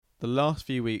the last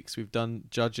few weeks we've done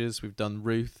Judges, we've done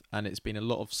Ruth, and it's been a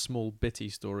lot of small bitty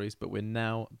stories, but we're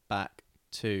now back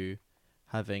to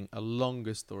having a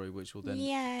longer story, which will then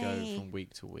go from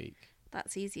week to week.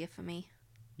 That's easier for me.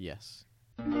 Yes.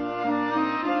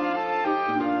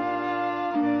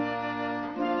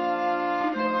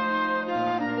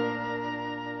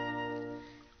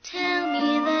 Tell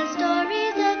me the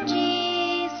stories of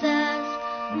Jesus.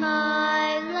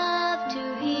 I love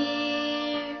to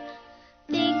hear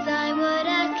things I would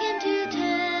ask him to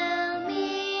tell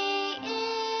me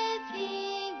if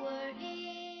he were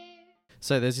here.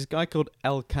 So there's this guy called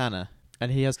Elkanah,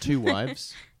 and he has 2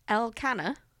 wives.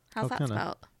 Elkanah? How's that Elkanah.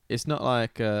 spelled? It's not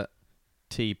like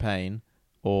T-Pain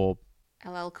or...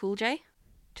 LL Cool J?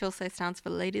 Which also stands for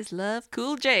Ladies Love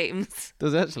Cool James.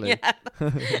 Does it actually? Yeah.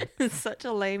 It's such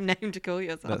a lame name to call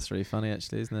yourself. That's really funny,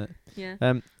 actually, isn't it?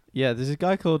 Yeah. Yeah, there's a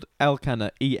guy called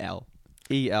Elkanah, E-L.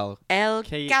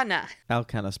 Elkanah.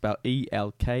 Elkanah, spelled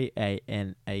E-L-K-A-N-A-H.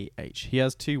 He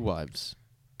has 2 wives,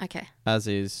 Okay. as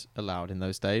is allowed in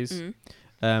those days.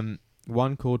 Mm.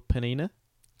 One called Penina.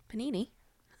 Panini?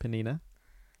 Penina.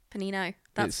 Panino.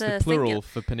 That's it's the plural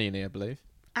for panini, I believe.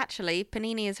 Actually,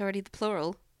 panini is already the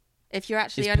plural. If you're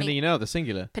actually Is only... panino the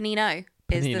singular? Panino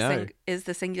Panino. is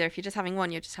the singular. If you're just having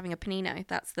one, you're just having a panino.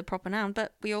 That's the proper noun.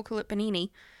 But we all call it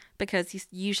panini because you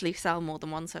usually sell more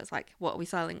than one. So it's like, what are we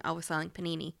selling? Oh, we're selling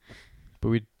panini.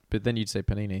 But then you'd say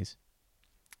paninis.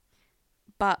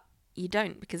 But you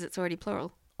don't because it's already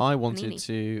plural. I wanted Panini.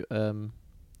 to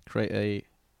create a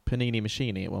panini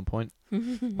machine at one point.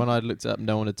 When I looked it up,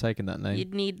 no one had taken that name.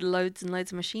 You'd need loads and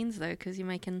loads of machines though because you're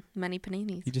making many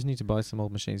paninis. You just need to buy some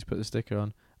old machines, put the sticker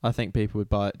on. I think people would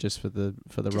buy it just for the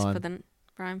Just rhyme. for the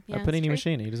rhyme. Yeah, A panini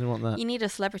machine, he doesn't want that. You need a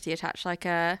celebrity attached like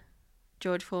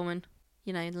George Foreman.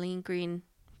 You know, lean, green,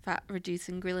 fat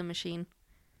reducing grilling machine.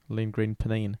 Lean green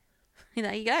panine.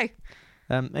 There you go.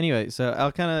 Anyway, so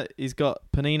Elkanah, he's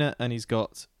got Penina and he's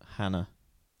got Hannah.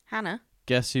 Hannah.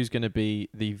 Guess who's going to be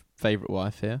the favourite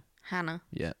wife here? Hannah.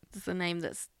 Yeah. It's the name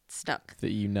that's stuck.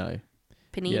 That you know.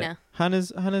 Panina. Yeah.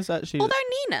 Hannah's actually... Although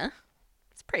Nina,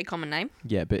 it's a pretty common name.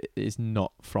 Yeah, but it's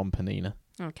not from Penina.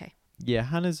 Okay. Yeah,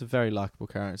 Hannah's a very likeable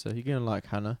character. You're going to like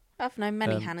Hannah. I've known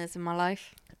many Hannahs in my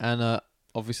life. And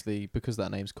obviously, because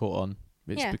that name's caught on,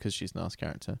 it's Yeah. because she's a nice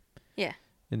character. Yeah.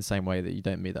 In the same way that you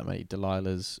don't meet that many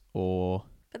Delilahs or...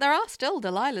 But there are still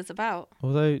Delilahs about.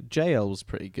 Although JL was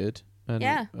pretty good. And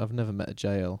Yeah. I've never met a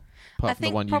JL. Apart from the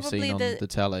think one you've seen probably on the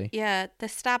telly. Yeah, the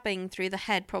stabbing through the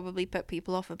head probably put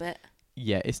people off a bit.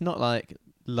 Yeah, it's not like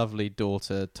lovely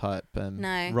daughter type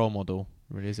No. role model,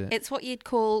 really, is it? It's what you'd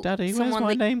call Daddy, where's someone my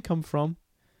that... name come from?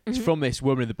 It's from this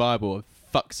woman in the Bible who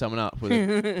fucked someone up with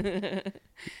it.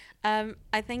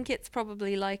 I think it's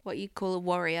probably like what you'd call a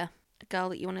warrior. A girl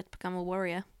that you wanted to become a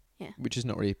warrior. Yeah. Which is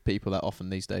not really people that often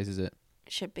these days, is it?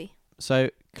 It should be. So,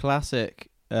 classic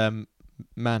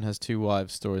man has 2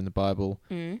 wives story in the Bible.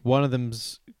 Mm. One of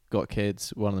them's got kids,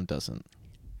 one of them doesn't.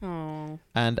 Oh.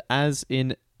 And as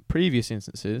in previous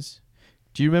instances,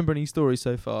 do you remember any stories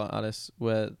so far, Alice,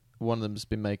 where one of them's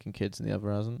been making kids and the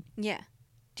other hasn't? Yeah.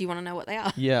 Do you want to know what they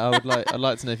are? Yeah, I'd like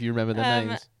to know if you remember their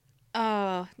names.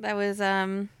 Oh, there was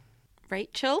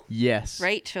Rachel. Yes.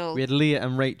 Rachel. We had Leah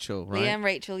and Rachel, right? Leah and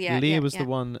Rachel, yeah. Leah was the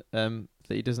one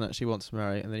that he doesn't actually want to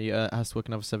marry, and then he has to work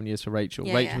another 7 years for Rachel.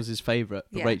 Yeah, Rachel yeah. was his favourite,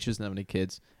 but Yeah. Rachel doesn't have any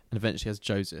kids, and eventually has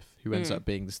Joseph, who ends up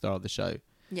being the star of the show.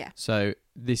 Yeah. So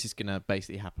this is going to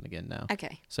basically happen again now.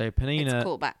 Okay. So It's a Penina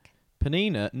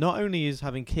callback. not only is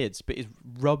having kids, but is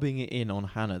rubbing it in on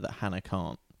Hannah that Hannah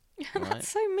can't. Right? That's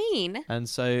so mean. And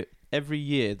so every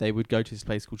year they would go to this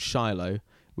place called Shiloh,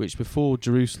 which before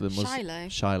Jerusalem was...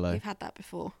 Shiloh. We've had that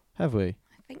before. Have we?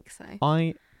 I think so.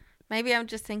 Maybe I'm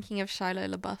just thinking of Shiloh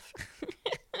LaBeouf.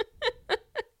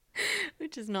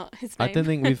 Which is not his name. I don't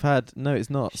think we've had... No, it's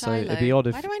not. Shiloh. So it'd be odd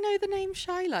if... Why do I know the name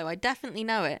Shiloh? I definitely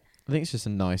know it. I think it's just a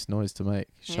nice noise to make,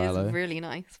 Shiloh. It's really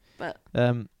nice, but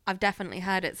Um, I've definitely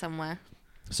heard it somewhere.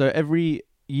 so every I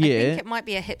year... think it might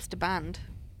be a hipster band.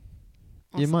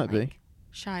 or It might be. something.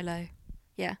 Shiloh.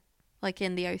 Yeah. Like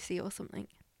in the OC or something.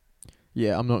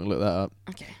 Yeah, I'm not going to look that up.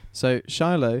 Okay. So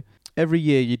Shiloh, every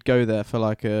year you'd go there for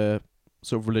like a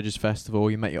sort of religious festival.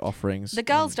 You make your offerings. The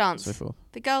girls' and dance. So forth.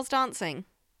 The girls dancing.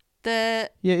 Yeah,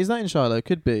 is that in Shiloh?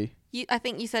 Could be. I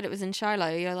think you said it was in Shiloh.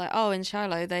 You're like, oh, in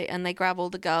Shiloh, they grab all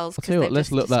the girls. I'll tell you what,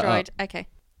 let's look that up. Okay.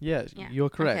 Yeah, Yeah, you're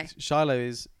correct. okay. Shiloh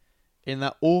is in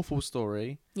that awful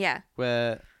story Yeah.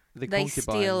 where the They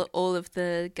concubine... steal all of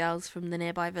the girls from the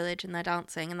nearby village and they're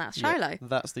dancing, and that's Yeah, Shiloh.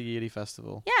 that's the yearly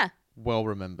festival. Yeah. Well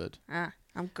remembered. Ah,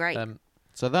 I'm great.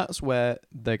 So that's where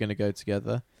they're going to go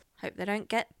together. Hope they don't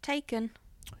get taken.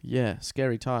 Yeah,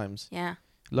 scary times. Yeah.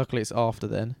 Luckily, it's after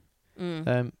then.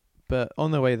 Mm. But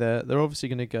on their way there, they're obviously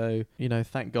going to go,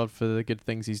 thank God for the good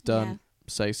things he's done,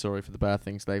 say sorry for the bad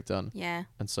things they've done,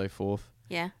 and so forth.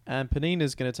 Yeah. And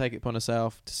Penina's going to take it upon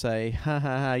herself to say, ha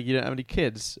ha ha, you don't have any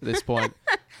kids at this point.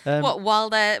 While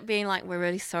they're being like, we're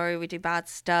really sorry, we do bad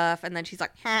stuff, and then she's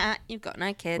like, ha, you've got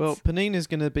no kids. Well, Penina's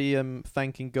going to be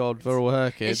thanking God for all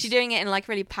her kids. Is she doing it in like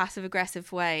really passive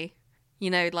aggressive way?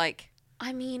 Like,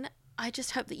 I mean, I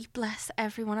just hope that you bless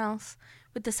everyone else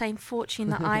with the same fortune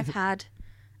that I've had.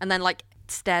 And then like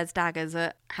stares daggers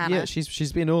at Hannah. Yeah,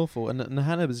 she's been awful, and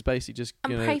Hannah was basically just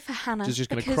and pray for Hannah. Just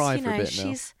going to cry for a bit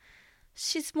now.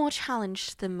 She's more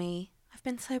challenged than me. I've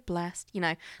been so blessed,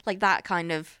 like that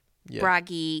kind of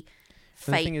braggy, fake.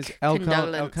 The thing is,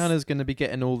 Elkanah's going to be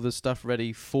getting all the stuff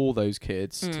ready for those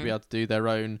kids to be able to do their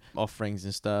own offerings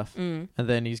and stuff, and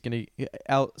then he's going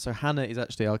to. So Hannah is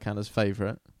actually Elkanah's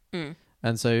favourite,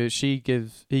 and so he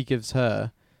gives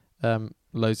her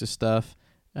loads of stuff.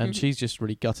 And she's just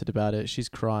really gutted about it. She's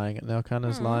crying, and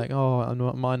Elkanah's like, "Oh,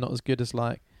 mine not as good as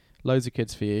like loads of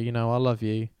kids for you. I love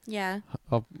you. Yeah.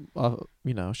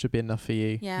 I should be enough for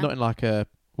you. Yeah. Not in like a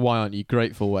why aren't you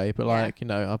grateful way, but like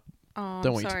I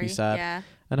don't want you to be sad." Yeah.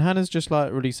 And Hannah's just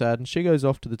like really sad, and she goes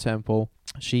off to the temple.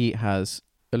 She has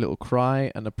a little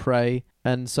cry and a pray,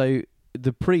 and so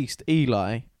the priest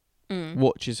Eli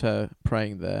watches her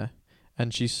praying there,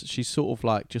 and she's sort of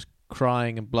like just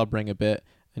crying and blubbering a bit,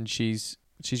 and she's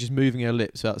just moving her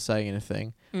lips without saying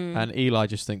anything, and Eli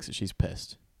just thinks that she's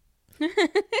pissed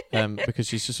because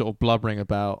she's just sort of blubbering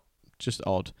about just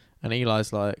odd, and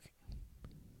Eli's like,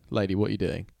 "Lady, what are you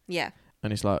doing?" Yeah.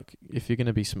 And he's like, "If you're going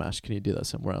to be smashed, can you do that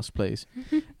somewhere else, please?"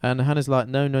 And Hannah's like,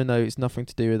 no, it's nothing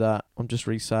to do with that. I'm just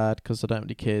really sad because I don't have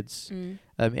any kids.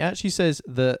 It actually says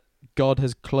that God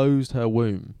has closed her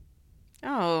womb.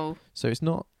 Oh. So it's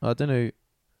not, I don't know,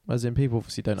 as in people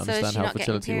obviously don't understand how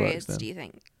fertility works then. Do you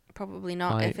think? Probably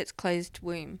not if it's closed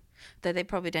womb. Though they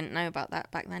probably didn't know about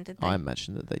that back then, did they? I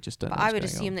imagine that they just don't know But what's I would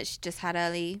going assume on. that she just had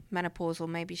early menopause, or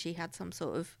maybe she had some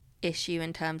sort of issue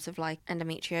in terms of like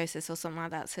endometriosis or something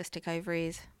like that, cystic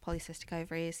ovaries, polycystic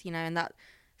ovaries, and that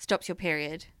stops your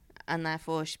period, and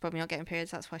therefore she's probably not getting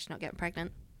periods. That's why she's not getting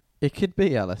pregnant. It could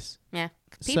be, Alice. Yeah.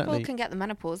 People can get the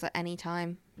menopause at any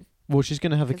time. Well, she's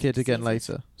going to have a kid again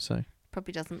later, so...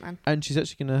 Probably doesn't then. And she's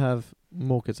actually going to have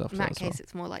more kids after that. In that case,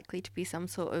 it's more likely to be some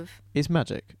sort of... It's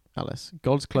magic, Alice.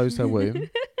 God's closed her womb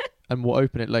and we'll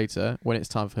open it later when it's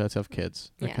time for her to have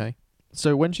kids. Yeah. Okay?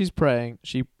 So when she's praying,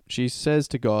 she says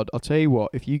to God, "I'll tell you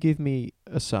what, if you give me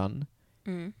a son,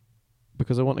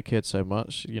 because I want a kid so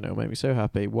much, make me so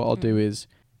happy, what I'll do is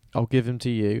I'll give him to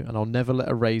you and I'll never let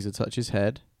a razor touch his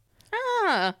head."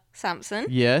 Ah, Samson.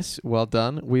 Yes, well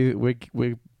done.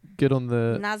 We're good on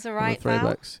the Nazarite on the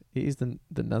vow. throwbacks. It is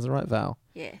the Nazarite vow.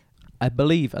 Yeah. I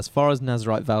believe, as far as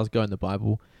Nazarite vows go in the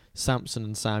Bible, Samson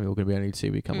and Samuel are going to be the only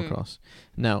two we come across.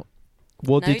 Now,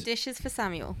 no dishes for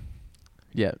Samuel.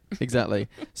 Yeah, exactly.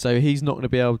 So he's not going to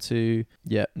be able to.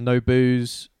 Yeah, no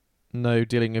booze, no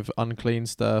dealing of unclean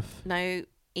stuff. No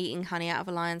eating honey out of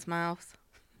a lion's mouth.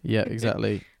 Yeah,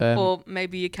 exactly. Or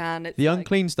maybe you can. It's the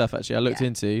unclean stuff, actually, I looked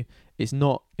into. It's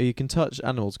not. You can touch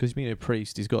animals because being a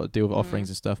priest, he's got to deal with offerings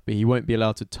and stuff, but he won't be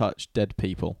allowed to touch dead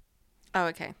people. Oh,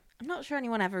 okay. I'm not sure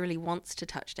anyone ever really wants to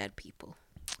touch dead people.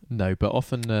 No, but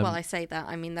often. Well, I say that.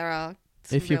 I mean, there are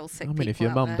some real sick people. If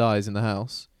your mum dies in the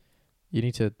house, you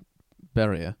need to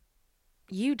bury her.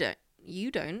 You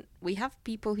don't. We have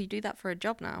people who do that for a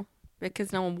job now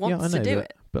because no one wants to do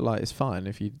it. But like, it's fine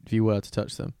if you were to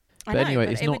touch them. But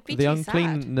anyway, it's not the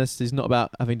uncleanness is not about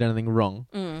having done anything wrong.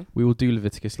 We will do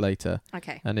Leviticus later.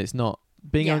 Okay. And it's not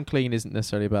being unclean isn't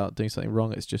necessarily about doing something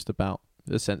wrong. It's just about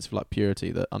the sense of like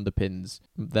purity that underpins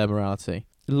their morality.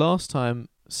 Last time,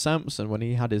 Samson, when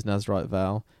he had his Nazarite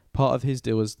vow, part of his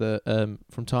deal was that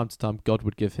from time to time God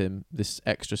would give him this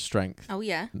extra strength. Oh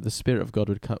yeah. The Spirit of God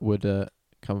would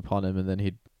come upon him, and then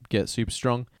he'd get super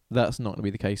strong. That's not going to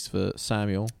be the case for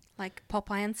Samuel. Like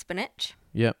Popeye and spinach.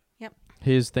 Yep. Yep.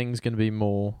 His thing's going to be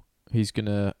more. He's going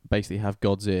to basically have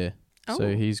God's ear. Oh.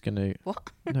 So he's going to... What?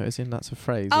 No, as in that's a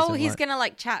phrase. Oh, he's going to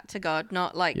like chat to God,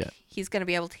 not like he's going to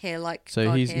be able to hear like so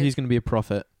God he's going to be a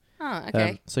prophet. Oh,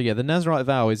 okay. So yeah, the Nazarite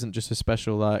vow isn't just a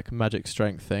special like magic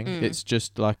strength thing. It's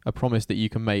just like a promise that you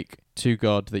can make to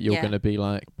God that you're going to be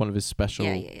like one of his special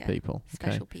people.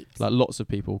 Special peeps. Like lots of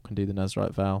people can do the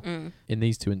Nazarite vow. In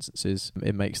these two instances,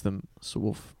 it makes them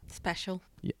sort of... Special.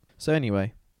 Yeah. So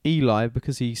anyway, Eli,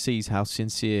 because he sees how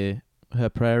sincere her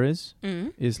prayer is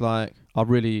like, I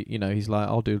really, he's like,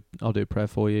 I'll do a prayer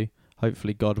for you.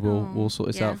 Hopefully God will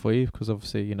sort this out for you, because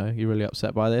obviously, you're really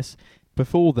upset by this.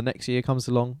 Before the next year comes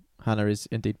along, Hannah is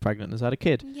indeed pregnant and has had a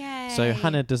kid. Yay. So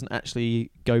Hannah doesn't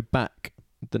actually go back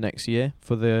the next year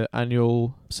for the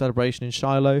annual celebration in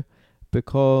Shiloh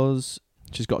because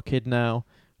she's got a kid now.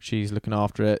 She's looking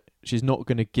after it. She's not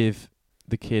going to give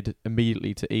the kid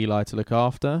immediately to Eli to look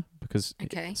after because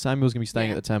Samuel's going to be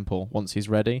staying at the temple once he's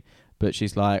ready. But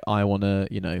she's like, I want to,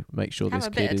 make sure have this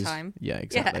a kid bit is... of time. Yeah,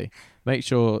 exactly. Make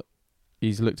sure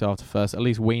he's looked after first. At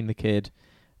least wean the kid.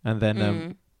 And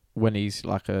then when he's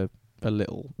like a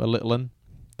little one,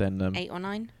 then... 8 or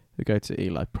 9? We go to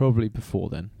Eli. Probably before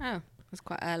then. Oh, that's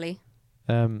quite early.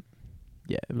 Yeah.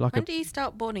 When do you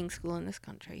start boarding school in this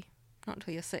country? Not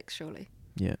until you're 6, surely.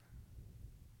 Yeah.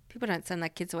 People don't send their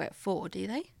kids away at 4, do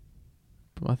they?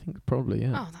 I think probably,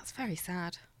 yeah. Oh, that's very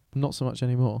sad. Not so much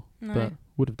anymore, but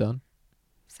would have done.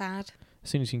 Sad. As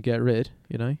soon as you can get rid,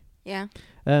 Yeah.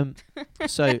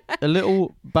 So, a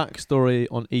little backstory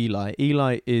on Eli.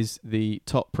 Eli is the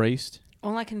top priest.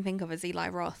 All I can think of is Eli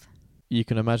Roth. You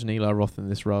can imagine Eli Roth in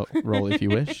this role if you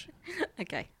wish.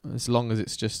 Okay. As long as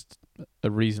it's just a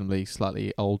reasonably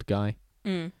slightly old guy.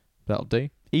 That'll do.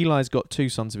 Eli's got 2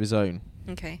 sons of his own.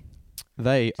 Okay.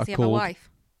 They Does are he called... have a wife?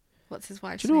 What's his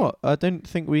wife's Do you know name? what? I don't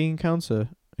think we encounter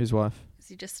his wife. Has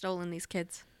he just stolen these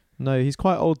kids? No, he's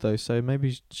quite old though, so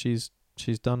maybe she's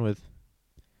done with.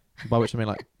 By which I mean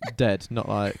like dead, not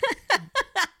like.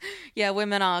 Yeah,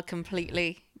 women are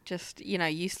completely just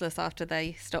useless after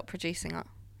they stop producing it.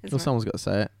 Well, someone's got to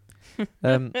say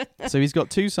it. So he's got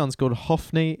 2 sons called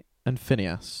Hophni and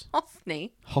Phineas.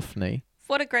 Hophni.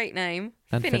 What a great name.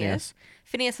 And Phineas.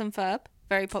 Phineas and Ferb,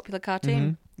 very popular cartoon.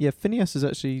 Mm-hmm. Yeah, Phineas has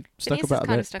actually stuck about a bit.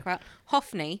 Kind of stuck about.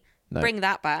 Hophni, bring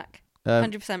that back.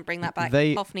 100% bring that back.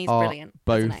 Hophni's brilliant.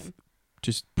 Both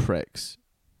just pricks.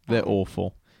 They're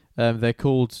awful. They're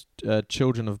called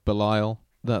Children of Belial.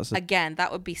 Again,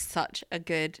 that would be such a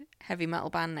good heavy metal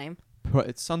band name.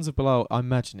 It's Sons of Belial. I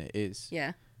imagine it is.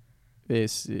 Yeah.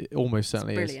 It almost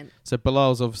certainly brilliant. is. So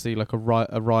Belial's obviously like a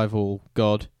rival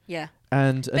god. Yeah.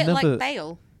 And a bit another like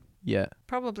Baal. Yeah.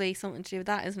 Probably something to do with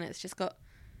that, isn't it? It's just got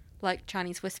like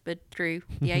Chinese whispered through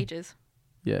the ages.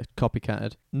 Yeah,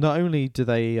 copycatted. Not only do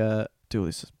they do all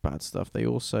this bad stuff, they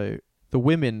also... The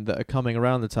women that are coming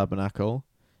around the tabernacle,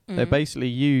 they basically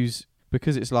use...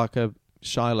 Because it's like a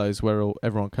Shiloh's where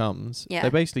everyone comes, they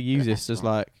basically use this as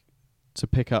like... to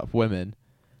pick up women.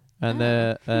 And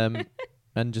they're...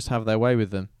 and just have their way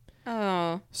with them.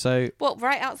 Oh. So... What,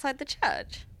 right outside the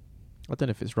church? I don't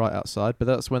know if it's right outside, but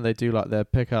that's when they do like their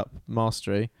pick-up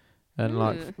mastery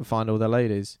and find all their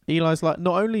ladies. Eli's like,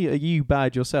 not only are you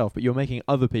bad yourself, but you're making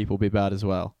other people be bad as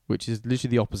well, which is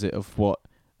literally the opposite of what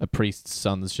a priest's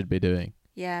sons should be doing.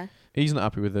 Yeah. He's not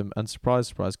happy with them, and surprise,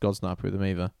 surprise, God's not happy with them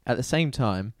either. At the same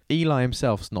time, Eli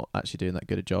himself's not actually doing that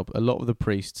good a job. A lot of the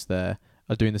priests there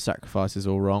are doing the sacrifices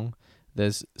all wrong.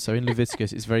 So in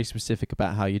Leviticus, it's very specific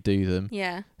about how you do them.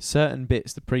 Yeah. Certain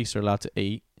bits the priests are allowed to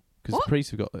eat, because the priests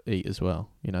have got to eat as well.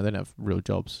 They don't have real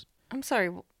jobs. I'm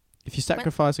sorry. If you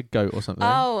sacrifice a goat or something...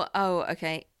 Oh,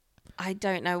 okay. I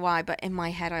don't know why, but in my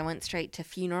head I went straight to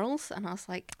funerals, and I was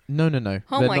like... No.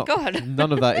 Oh my God.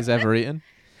 None of that is ever eaten.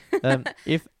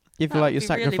 If like you're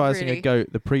sacrificing really a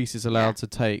goat, the priest is allowed to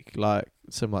take like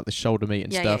some like the shoulder meat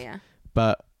and stuff. Yeah.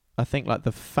 But I think like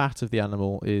the fat of the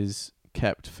animal is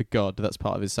kept for God. That's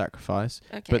part of his sacrifice.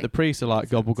 Okay. But the priests are like,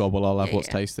 gobble, gobble, I'll have what's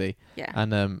tasty. Yeah.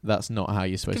 And that's not how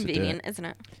you're supposed to do it. Convenient, isn't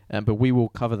it? But we will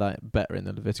cover that better in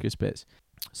the Leviticus bits.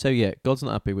 So yeah, God's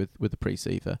not happy with the priests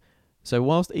either. So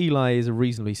whilst Eli is a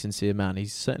reasonably sincere man,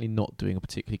 he's certainly not doing a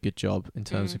particularly good job in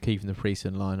terms of keeping the priests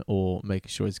in line or making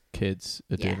sure his kids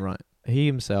are doing right. He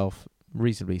himself,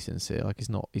 reasonably sincere, like he's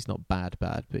not bad,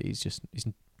 but he's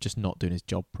just not doing his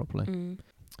job properly.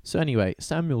 So anyway,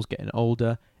 Samuel's getting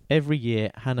older. Every year,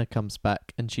 Hannah comes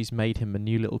back and she's made him a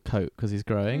new little coat because he's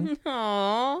growing.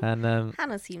 Aww. And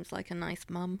Hannah seems like a nice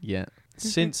mum. Yeah.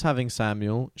 Since having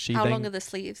Samuel, How long are the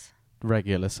sleeves?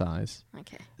 Regular size.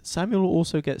 Okay. Samuel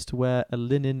also gets to wear a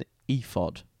linen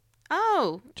ephod.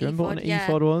 Oh, do you remember what an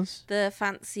ephod was? The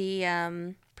fancy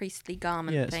priestly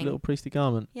garment thing. Yeah, it's a little priestly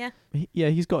garment. Yeah.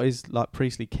 He's got his like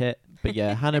priestly kit. But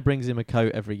yeah, Hannah brings him a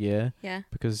coat every year. Yeah.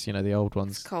 Because, the old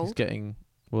one's cold. Getting...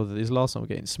 Well, his last one was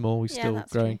getting small. He's still a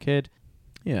growing kid.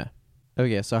 Yeah. Oh,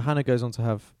 yeah. So Hannah goes on to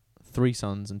have 3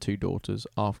 sons and 2 daughters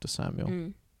after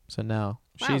Samuel. So now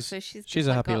she's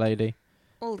a happy lady.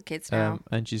 All the kids now.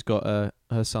 And she's got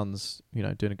her sons,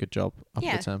 doing a good job up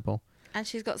at the temple. And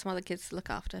she's got some other kids to look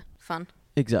after. Fun.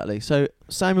 Exactly. So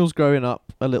Samuel's growing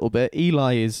up a little bit.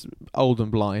 Eli is old and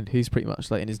blind. He's pretty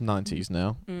much like in his 90s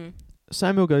now.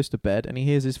 Samuel goes to bed and he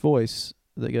hears his voice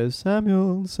that goes,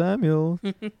 Samuel, Samuel.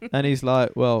 And he's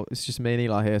like, well, it's just me and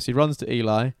Eli here. So he runs to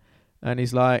Eli and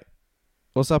he's like,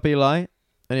 what's up, Eli?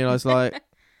 And Eli's like,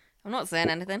 I'm not saying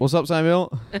anything. What's up,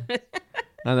 Samuel? And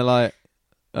they're like,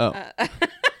 Oh,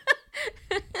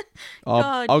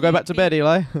 God, I'll go back to you'd bed,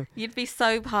 Eli. You'd be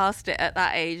so past it at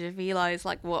that age if Eli's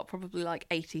like, what, probably like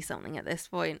 80 something at this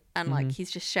point, and like he's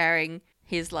just sharing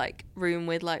his like room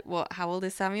with like, what, how old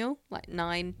is Samuel? Like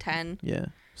 9, 10? Yeah,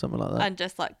 something like that. And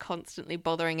just like constantly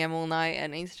bothering him all night,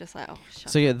 and he's just like, oh,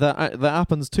 shut So yeah, that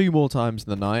happens 2 more times in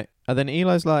the night, and then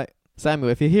Eli's like,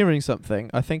 Samuel, if you're hearing something,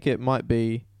 I think you might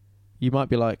be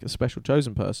like a special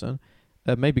chosen person.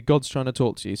 Maybe God's trying to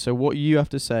talk to you. So what you have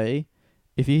to say,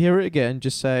 if you hear it again,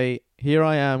 just say, "Here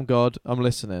I am, God. I'm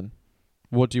listening.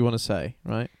 What do you want to say?"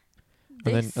 Right?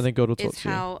 And then God will talk to you. This is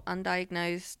how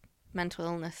undiagnosed mental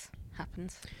illness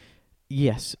happens.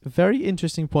 Yes, very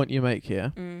interesting point you make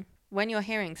here. When you're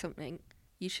hearing something,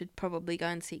 you should probably go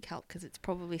and seek help because it's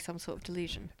probably some sort of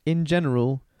delusion. In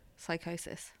general,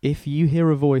 psychosis. If you hear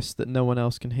a voice that no one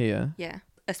else can hear, yeah,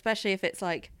 especially if it's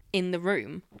like in the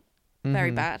room,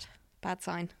 very bad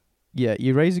sign. Yeah,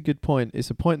 you raise a good point. It's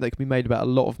a point that can be made about a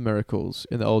lot of miracles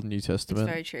in the Old and New Testament.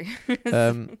 It's very true.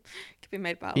 Could be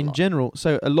made about a lot. In general,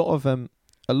 so some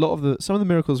of the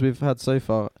miracles we've had so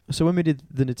far. So when we did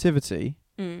the Nativity,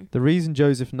 the reason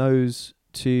Joseph knows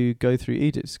to go through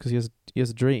Egypt is because he has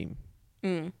a dream,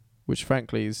 which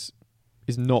frankly is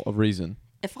not a reason.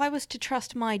 If I was to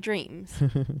trust my dreams,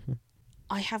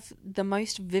 I have the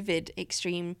most vivid,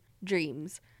 extreme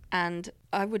dreams. And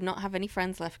I would not have any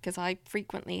friends left because I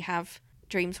frequently have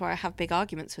dreams where I have big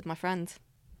arguments with my friends.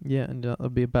 Yeah, and that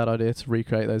would be a bad idea to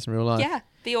recreate those in real life. Yeah,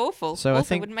 be awful. So also, I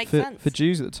think wouldn't make sense. For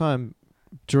Jews at the time,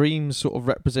 dreams sort of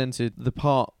represented the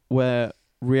part where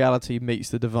reality meets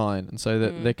the divine. And so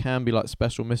that there can be like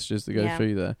special messages that go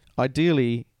through there.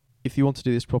 Ideally, if you want to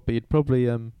do this properly, you'd probably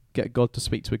get God to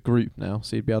speak to a group now.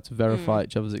 So you'd be able to verify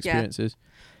each other's experiences.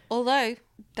 Yeah. Although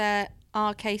there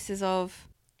are cases of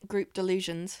group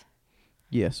delusions.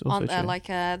 Yes, also aren't there? true. Like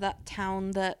that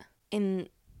town that in,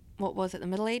 what was it, the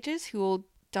Middle Ages, who all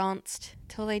danced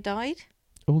till they died?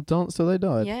 All danced till they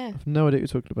died? Yeah. I have no idea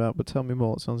what you're talking about, but tell me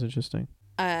more. It sounds interesting.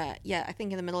 Yeah, I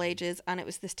think in the Middle Ages, and it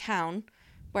was this town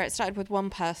where it started with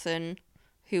one person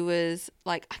who was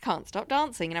like, I can't stop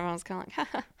dancing, and everyone was kind of like,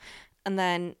 haha. And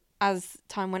then as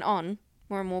time went on,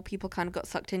 more and more people kind of got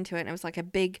sucked into it, and it was like a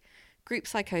big group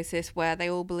psychosis where they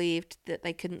all believed that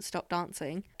they couldn't stop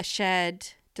dancing. A shared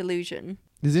delusion.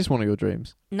 Is this one of your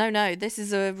dreams? No, this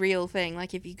is a real thing.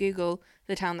 Like if you Google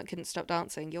the town that couldn't stop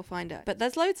dancing, you'll find it. But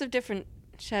there's loads of different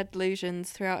shared delusions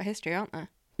throughout history, aren't there?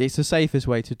 It's the safest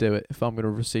way to do it if I'm going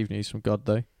to receive news from God,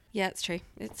 though. Yeah, it's true.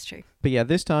 It's true. But yeah,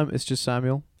 this time it's just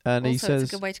Samuel, and also, he says,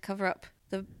 it's a good way to cover up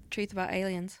the truth about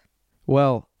aliens.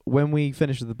 well, when we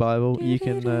finish with the Bible, you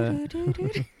can...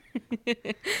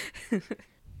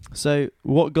 So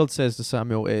what God says to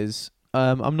Samuel is,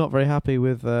 I'm not very happy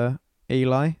with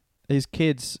Eli. His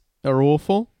kids are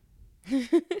awful.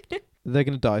 They're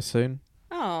going to die soon.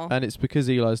 Oh. And it's because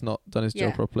Eli's not done his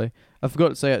job properly. I forgot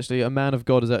to say, actually, a man of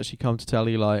God has actually come to tell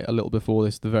Eli a little before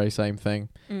this the very same thing.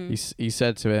 He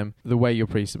said to him, the way your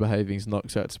priests are behaving is not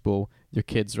acceptable. Your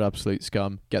kids are absolute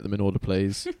scum. Get them in order,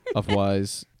 please.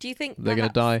 Otherwise, do you think they're going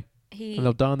to die. And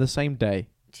they'll die on the same day.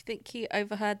 Do you think he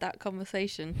overheard that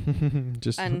conversation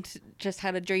and just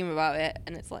had a dream about it,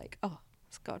 and it's like, oh,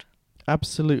 it's God?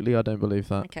 Absolutely, I don't believe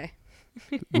that. Okay.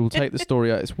 We'll take the story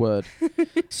at its word.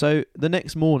 So the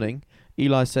next morning,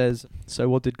 Eli says, so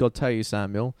what did God tell you,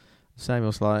 Samuel?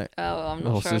 Samuel's like, oh, I'm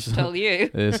not sure to tell you.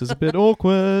 This is a bit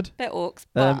awkward. Bit orcs,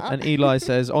 but... and Eli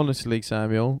says, honestly,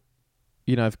 Samuel,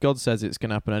 if God says it's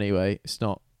going to happen anyway,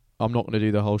 I'm not going to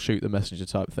do the whole shoot the messenger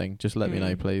type thing. Just let me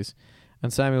know, please.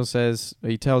 And Samuel says,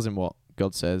 he tells him what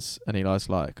God says, and Eli's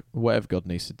like, whatever God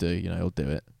needs to do, he'll do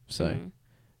it. So,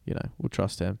 we'll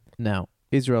trust him. Now,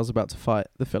 Israel's about to fight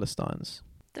the Philistines.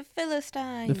 The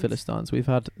Philistines. We've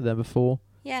had them before.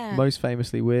 Yeah. Most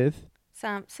famously with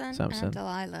Samson and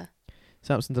Delilah.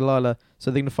 Samson, Delilah. So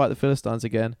they're going to fight the Philistines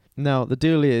again. Now, the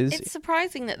deal is... It's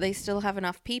surprising that they still have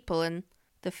enough people in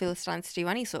the Philistines to do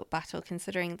any sort of battle,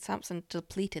 considering Samson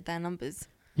depleted their numbers.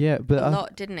 Yeah, but... a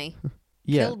lot, didn't he?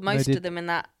 Yeah. Killed most of them in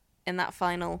that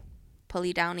final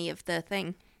pulley downy of the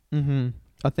thing. Mm-hmm.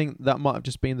 I think that might have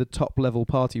just been the top level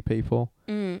party people.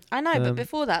 I know, but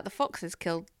before that, the foxes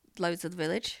killed loads of the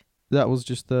village. That was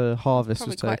just the harvest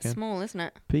was taken. Probably quite small, isn't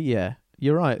it? But yeah,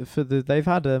 you're right. They've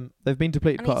been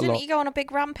depleted quite a lot. Didn't he go on a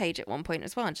big rampage at one point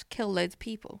as well and just kill loads of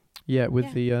people? Yeah,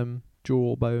 with the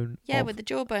jawbone. Yeah, with the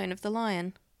jawbone of the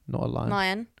lion. Not a lion.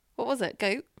 Lion. What was it?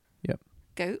 Goat? Yep.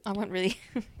 Goat. I went really...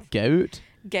 Goat?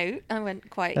 Goat. I went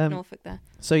quite Norfolk there.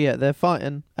 So yeah, they're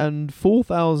fighting, and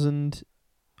 4,000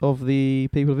 of the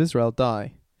people of Israel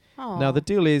die. Aww. Now the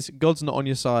deal is, God's not on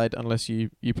your side unless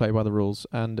you play by the rules,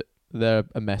 and they're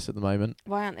a mess at the moment.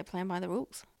 Why aren't they playing by the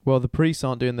rules? Well, the priests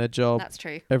aren't doing their job. That's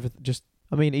true.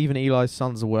 Even Eli's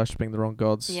sons are worshipping the wrong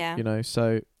gods. Yeah. You know,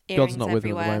 so Earrings God's not with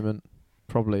them everywhere. at the moment.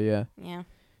 Probably, yeah. Yeah.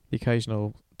 The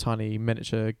occasional tiny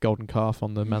miniature golden calf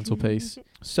on the mantelpiece.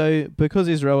 So because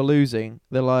Israel are losing,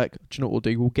 they're like, do you know what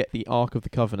we'll do? We'll get the Ark of the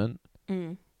Covenant.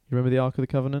 Mm. You remember the Ark of the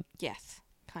Covenant? Yes,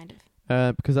 kind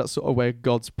of. Because that's sort of where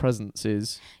God's presence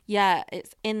is. Yeah,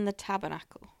 it's in the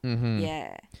tabernacle. Mm-hmm.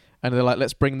 Yeah. And they're like,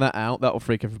 let's bring that out. That'll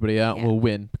freak everybody out. Yeah. We'll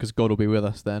win because God will be with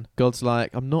us then. God's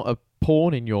like, I'm not a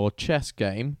pawn in your chess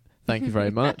game. Thank you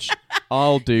very much.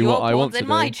 I'll do what I want to do. in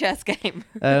my chess game.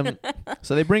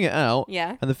 So they bring it out.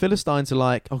 Yeah. And the Philistines are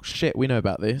like, oh shit, we know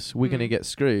about this. We're going to get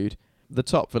screwed. The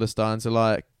top Philistines are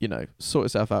like, sort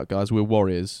yourself out, guys. We're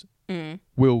warriors.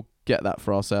 We'll get that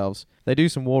for ourselves. They do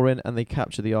some warring and they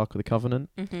capture the Ark of the Covenant.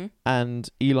 Mm-hmm. And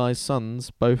Eli's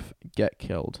sons both get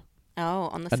killed. Oh,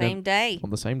 on the same day. On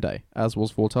the same day, as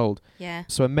was foretold. Yeah.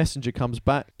 So a messenger comes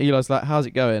back. Eli's like, how's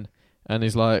it going? And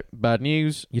he's like, bad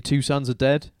news. Your 2 sons are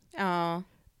dead. Oh.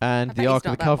 And the Ark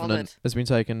of the Covenant has been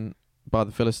taken by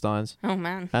the Philistines. Oh,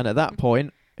 man. And at that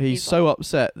point, he's so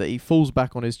upset that he falls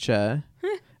back on his chair.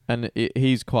 And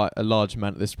he's quite a large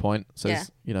man at this point. So,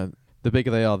 the bigger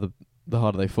they are, the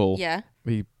harder they fall. Yeah.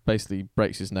 He basically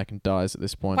breaks his neck and dies at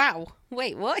this point. Wow.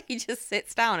 Wait, what? He just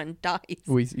sits down and dies.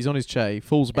 Well, he's on his chair. He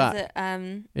falls back Is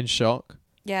it, in shock.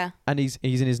 Yeah. And he's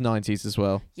in his 90s as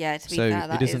well. Yeah, to be so fair,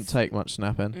 that it doesn't take much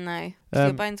snapping. No. So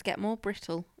your bones get more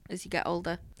brittle as you get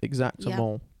older.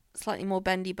 Exactement. Slightly more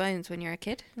bendy bones when you're a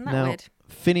kid. Isn't that now, weird?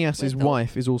 Phineas's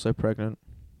wife is also pregnant.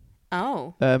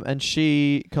 Oh. And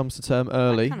she comes to term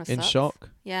early in sucks. shock.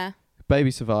 Yeah. Baby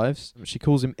survives. She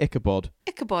calls him Ichabod.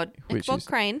 Ichabod. Ichabod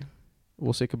Crane.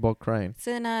 What's Ichabod Crane? It's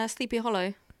in Sleepy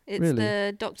Hollow. It's really?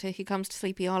 the doctor who comes to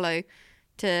Sleepy Hollow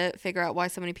to figure out why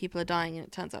so many people are dying, and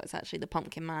it turns out it's actually the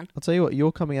Pumpkin Man. I'll tell you what,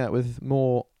 you're coming out with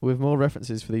more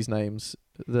references for these names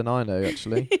than I know,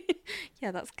 actually.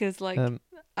 Yeah, that's because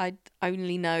I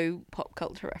only know pop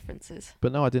culture references.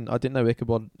 But no, I didn't know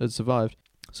Ichabod had survived.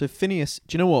 So Phineas,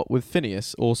 do you know what? With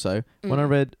Phineas also, when I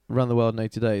read Around the World in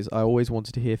 80 Days, I always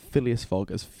wanted to hear Phileas Fogg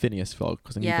as Phineas Fogg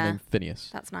because I knew the name Phineas.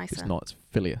 That's nicer. It's not, it's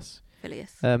Phileas.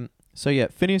 Phileas. So yeah,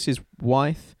 Phineas's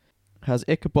wife has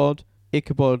Ichabod.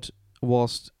 Ichabod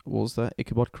was that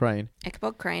Ichabod Crane.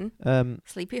 Ichabod Crane.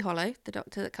 Sleepy Hollow, the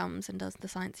doctor that comes and does the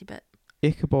sciencey bit.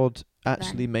 Ichabod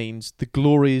actually means the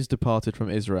glory is departed from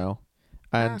Israel.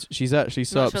 And she's actually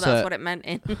so upset. Not sure that's what it meant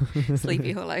in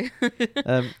Sleepy Hollow.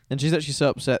 And she's actually so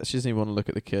upset she doesn't even want to look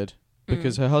at the kid.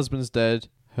 Because her husband's dead,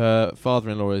 her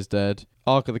father-in-law is dead,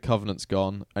 Ark of the Covenant's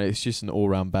gone, and it's just an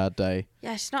all-round bad day.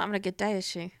 Yeah, she's not having a good day, is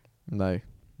she? No,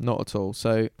 not at all.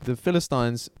 So the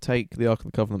Philistines take the Ark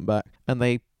of the Covenant back, and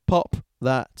they pop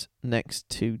that next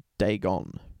to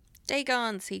Dagon.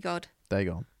 Dagon, sea god.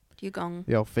 Dagon. Dugong.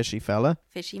 The old fishy fella.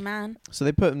 Fishy man. So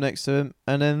they put him next to him,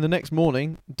 and then the next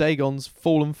morning, Dagon's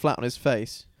fallen flat on his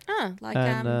face. Oh, like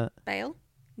Baal,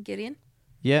 Gideon.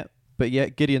 Yeah, but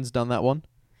Gideon's done that one.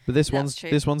 But this one's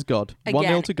God. Again,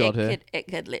 1-0 to God here. It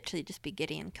could literally just be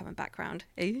Gideon coming back round.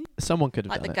 Someone could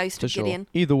have like done the it, ghost for of Gideon.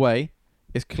 Sure. Either way,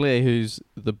 it's clear who's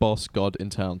the boss god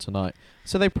in town tonight.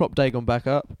 So they prop Dagon back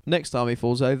up. Next time he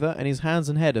falls over, and his hands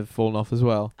and head have fallen off as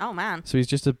well. Oh man! So he's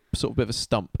just a sort of bit of a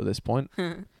stump at this point.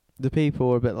 The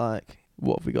people are a bit like,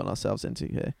 what have we gotten ourselves into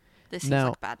here? This seems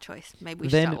like a bad choice. Maybe we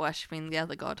should start worshipping the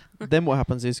other god. Then what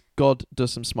happens is God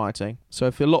does some smiting. So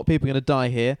if a lot of people are going to die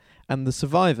here, and the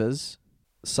survivors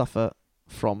suffer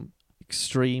from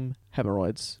extreme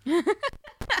hemorrhoids.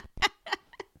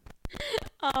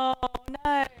 Oh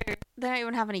no! They don't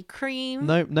even have any cream.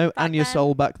 No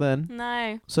Anusol back then.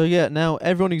 No. So yeah, now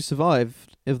everyone who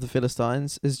survived of the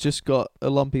Philistines has just got a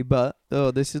lumpy butt.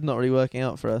 Oh, this is not really working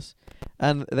out for us.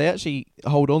 And they actually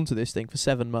hold on to this thing for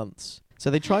 7 months.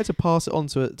 So they try to pass it on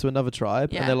to another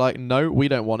tribe, and they're like, no, we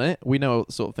don't want it. We know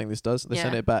what sort of thing this does. They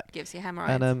send it back. Gives you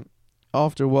hemorrhoids. And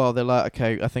after a while, they're like,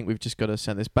 okay, I think we've just got to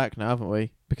send this back now, haven't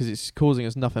we? Because it's causing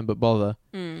us nothing but bother.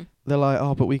 They're like,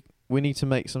 oh, but we need to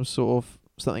make some sort of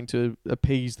something to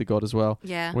appease the god as well.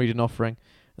 Yeah. We need an offering.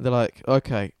 And they're like,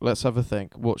 okay, let's have a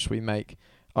think. What should we make?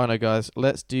 I know, guys.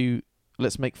 Let's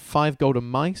make 5 golden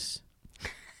mice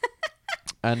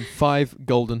and 5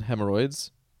 golden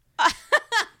hemorrhoids,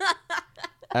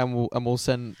 and we'll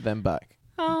send them back.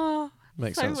 Oh,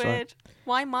 makes so sense, weird. right?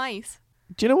 Why mice?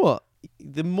 Do you know what?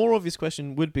 The more obvious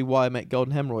question would be why I make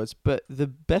golden hemorrhoids, but the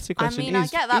better question I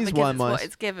get that is because why it's mice. what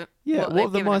it's given. Yeah, what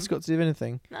have the mice got to do with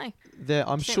anything? No.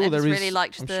 I'm sure there is. Really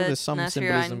liked I'm sure there's some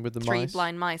symbolism with the 3 mice.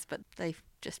 blind mice, but they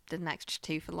just did an extra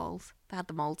 2 for lols. They had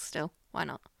the mold still. Why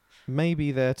not?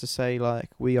 Maybe they're to say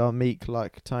like we are meek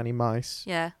like tiny mice.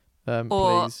 Yeah.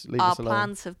 Or please leave our us alone.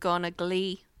 plans have gone a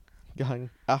glee. Going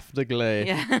after glee.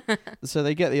 Yeah. So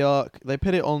they get the ark, they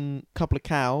put it on a couple of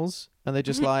cows, and they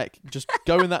just just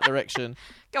go in that direction.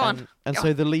 Go on. And Go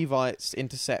so the Levites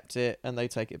intercept it and they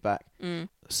take it back. Mm.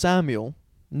 Samuel,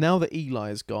 now that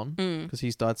Eli is gone, Mm. because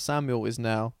he's died, Samuel is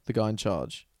now the guy in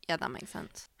charge. Yeah, that makes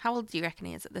sense. How old do you reckon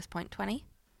he is at this point? 20?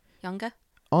 Younger?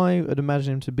 I would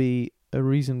imagine him to be a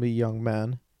reasonably young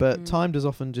man, but time does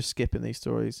often just skip in these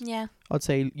stories. Yeah. I'd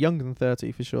say younger than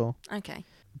 30 for sure. Okay.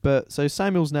 But so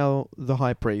Samuel's now the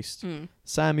high priest. Mm.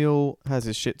 Samuel has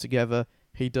his shit together.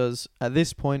 He does, at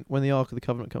this point, when the Ark of the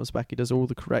Covenant comes back, he does all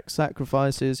the correct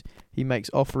sacrifices. He makes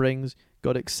offerings.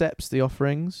 God accepts the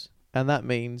offerings. And that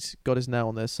means God is now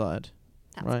on their side.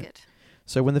 That's right? good.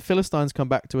 So when the Philistines come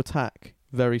back to attack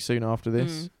very soon after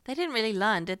this, They didn't really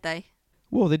learn, did they?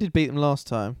 well, they did beat them last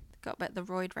time. Got a bit of the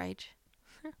roid rage.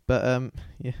 But,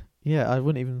 yeah, I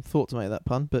wouldn't even thought to make that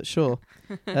pun, but sure.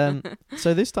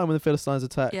 So this time when the Philistines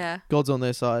attack, Yeah. God's on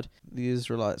their side. The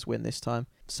Israelites win this time.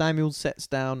 Samuel sets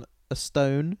down a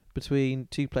stone between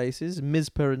two places,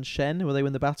 Mizpah and Shen, where they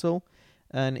win the battle,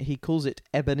 and he calls it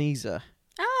Ebenezer,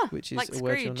 Ah, which is like a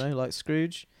word you'll Scrooge. know, like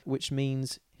Scrooge, which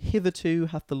means hitherto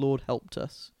hath the Lord helped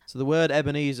us. So the word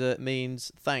Ebenezer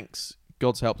means thanks,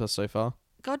 God's helped us so far.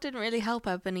 God didn't really help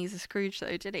Ebenezer Scrooge,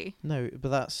 though, did he? No, but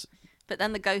that's But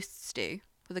then the ghosts do.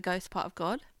 Were the ghosts part of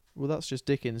God? that's just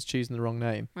Dickens choosing the wrong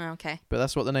name. Oh, okay. But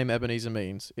that's what the name Ebenezer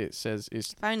means. It says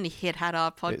it's If only he'd had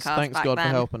our podcast it's thanks back God then.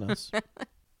 for helping us.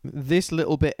 This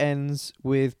little bit ends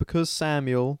with, because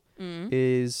Samuel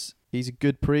he's a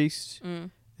good priest.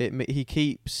 He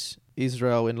keeps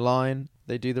Israel in line.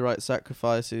 They do the right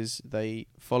sacrifices. They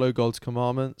follow God's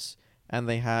commandments, and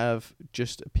they have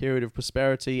just a period of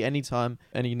prosperity. Anytime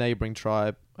any neighbouring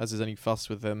tribe, as there's any fuss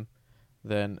with them,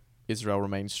 then Israel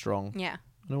remains strong, Yeah.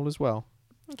 and all is well.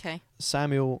 Okay.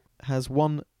 Samuel has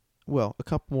a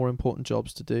couple more important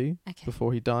jobs to do Okay.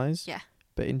 before he dies. Yeah.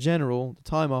 But in general, the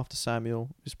time after Samuel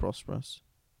is prosperous.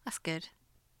 That's good.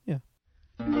 Yeah.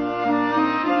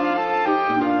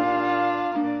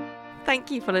 Thank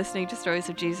you for listening to Stories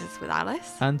of Jesus with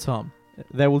Alice. And Tom.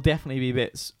 There will definitely be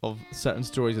bits of certain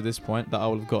stories at this point that I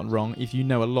will have gotten wrong. If you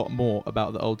know a lot more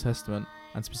about the Old Testament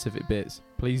and specific bits,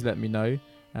 please let me know,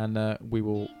 and we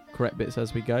will correct bits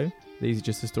as we go. These are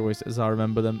just the stories as I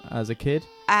remember them as a kid.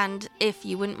 And if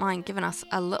you wouldn't mind giving us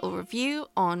a little review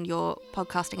on your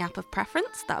podcasting app of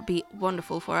preference, that would be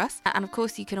wonderful for us. And of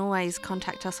course, you can always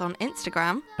contact us on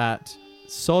Instagram At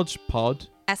SOJPod,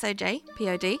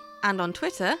 SOJPOD, and on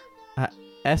Twitter, at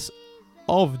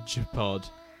SOFJPod.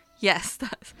 yes,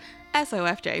 that's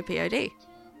SOFJPOD.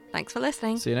 Thanks for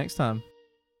listening. See you next time.